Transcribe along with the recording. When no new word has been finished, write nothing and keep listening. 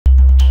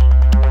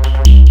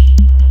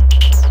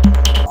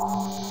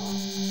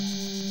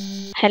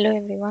Hello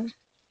everyone,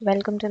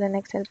 welcome to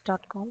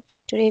linuxhelp.com.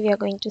 Today we are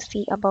going to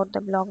see about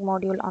the blog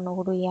module on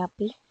Odoo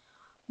ERP.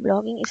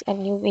 Blogging is a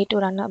new way to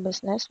run a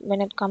business.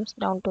 When it comes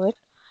down to it,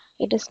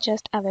 it is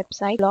just a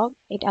website blog.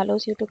 It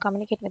allows you to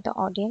communicate with the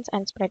audience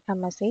and spread a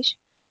message.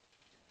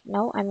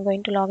 Now I'm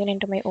going to log in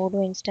into my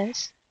Odoo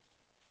instance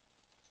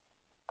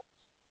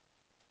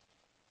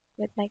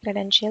with my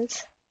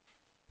credentials.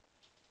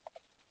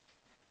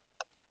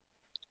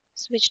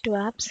 Switch to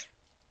apps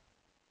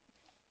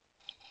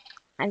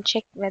and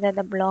check whether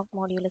the blog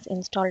module is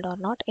installed or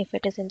not. If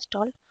it is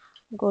installed,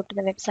 go to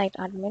the website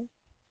admin.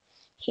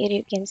 Here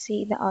you can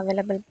see the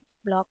available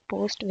blog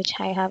post which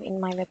I have in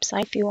my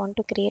website. If you want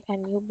to create a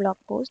new blog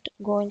post,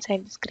 go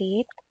inside this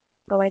create,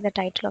 provide the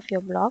title of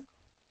your blog.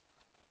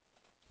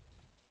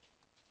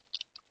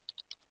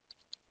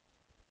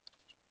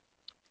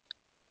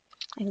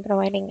 I'm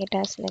providing it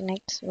as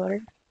Linux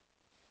World.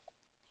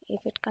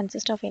 If it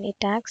consists of any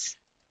tags,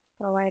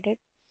 provide it.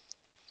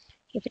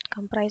 If it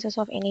comprises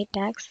of any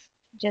tags,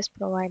 just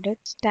provide it.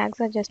 Tags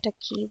are just a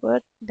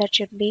keyword that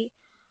should be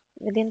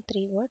within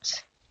 3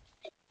 words.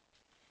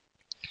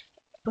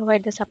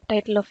 Provide the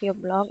subtitle of your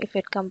blog if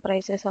it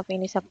comprises of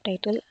any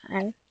subtitle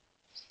and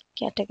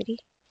category.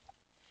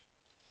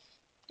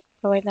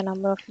 Provide the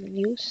number of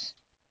views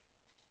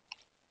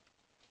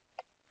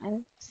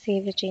and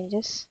save the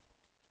changes.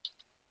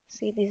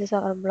 See, this is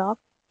our blog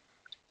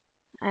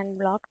and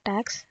blog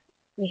tags.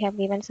 We have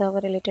given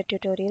server related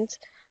tutorials.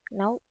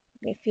 Now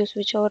if you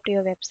switch over to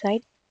your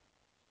website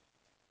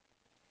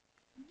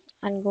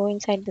and go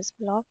inside this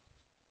blog,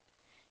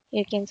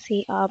 you can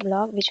see our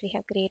blog which we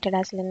have created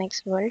as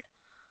Linux World,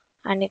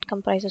 and it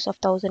comprises of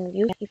 1000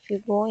 views. If you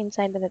go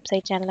inside the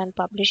website channel and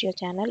publish your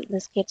channel,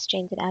 this gets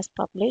changed as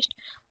published.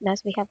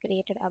 Thus we have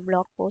created a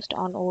blog post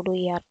on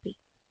Odoo ERP.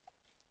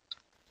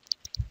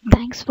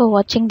 Thanks for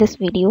watching this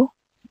video.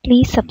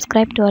 Please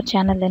subscribe to our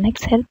channel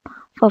Linux Help.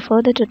 For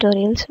further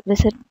tutorials,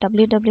 visit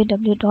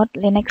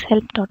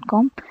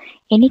www.linuxhelp.com.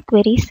 Any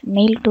queries,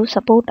 mail to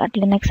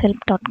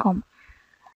support@linuxhelp.com.